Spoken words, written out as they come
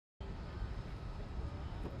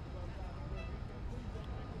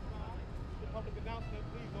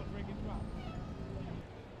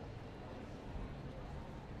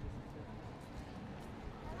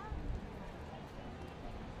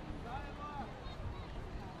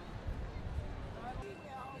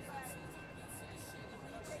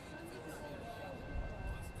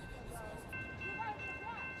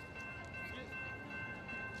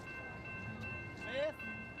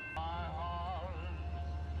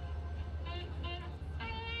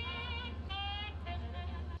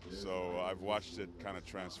So I've watched it kind of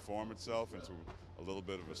transform itself into a little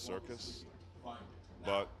bit of a circus.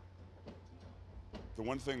 But the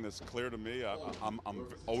one thing that's clear to me, I'm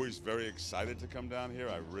always very excited to come down here.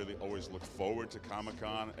 I really always look forward to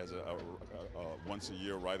Comic-Con as a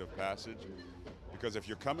once-a-year rite of passage. Because if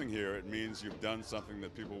you're coming here, it means you've done something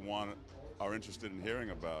that people are interested in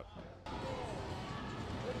hearing about.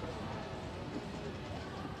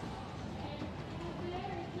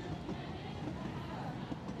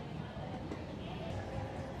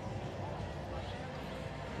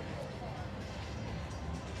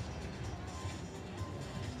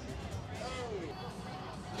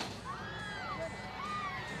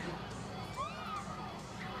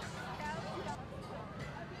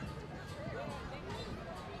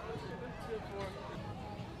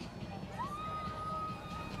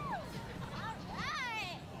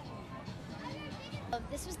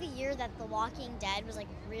 This was the year that The Walking Dead was like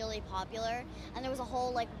really popular, and there was a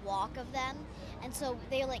whole like walk of them, and so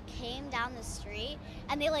they like came down the street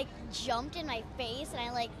and they like jumped in my face, and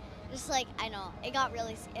I like just like I know I got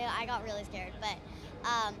really scared, but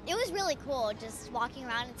it was really cool just walking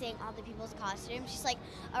around and seeing all the people's costumes. Just like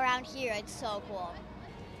around here, it's so cool.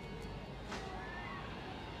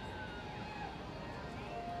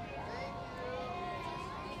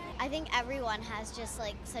 I think everyone has just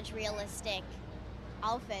like such realistic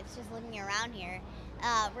outfits just looking around here.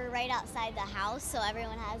 We're right outside the house, so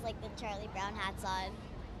everyone has like the Charlie Brown hats on.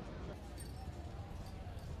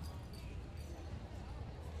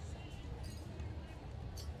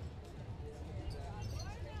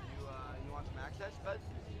 You want some access, bud?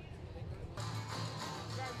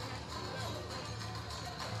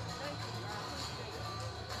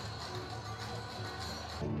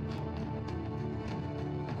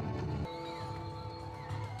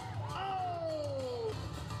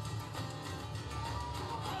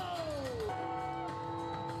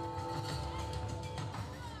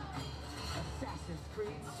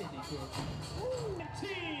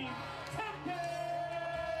 Team Tempest!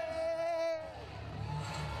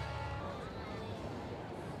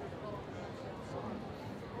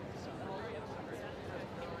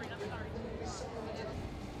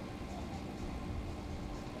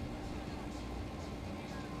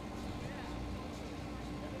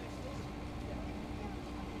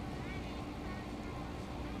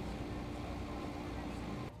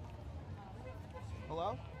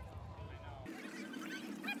 Hello?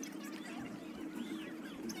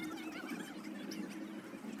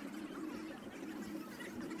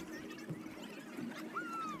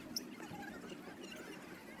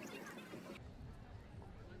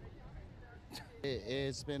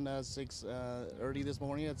 It's been early this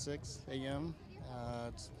morning at 6 a.m.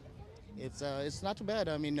 It's not too bad.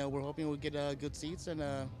 I mean, we're hoping we'll get good seats, and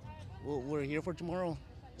we're here for tomorrow.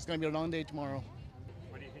 It's gonna be a long day tomorrow.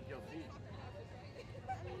 What do you think you'll see?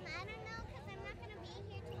 I don't know, because I'm not going to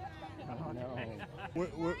be here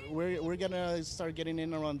tomorrow. No. We're gonna start getting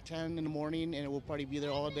in around 10 in the morning, and we'll probably be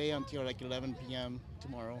there all day until like 11 p.m.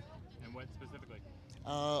 tomorrow. And what specifically?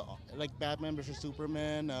 Like Batman vs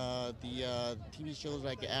Superman, the TV shows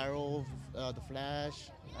like Arrow, The Flash,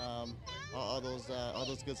 all those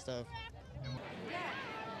good stuff.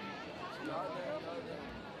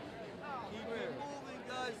 Keep it moving,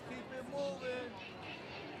 guys. Keep it moving.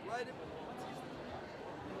 Right.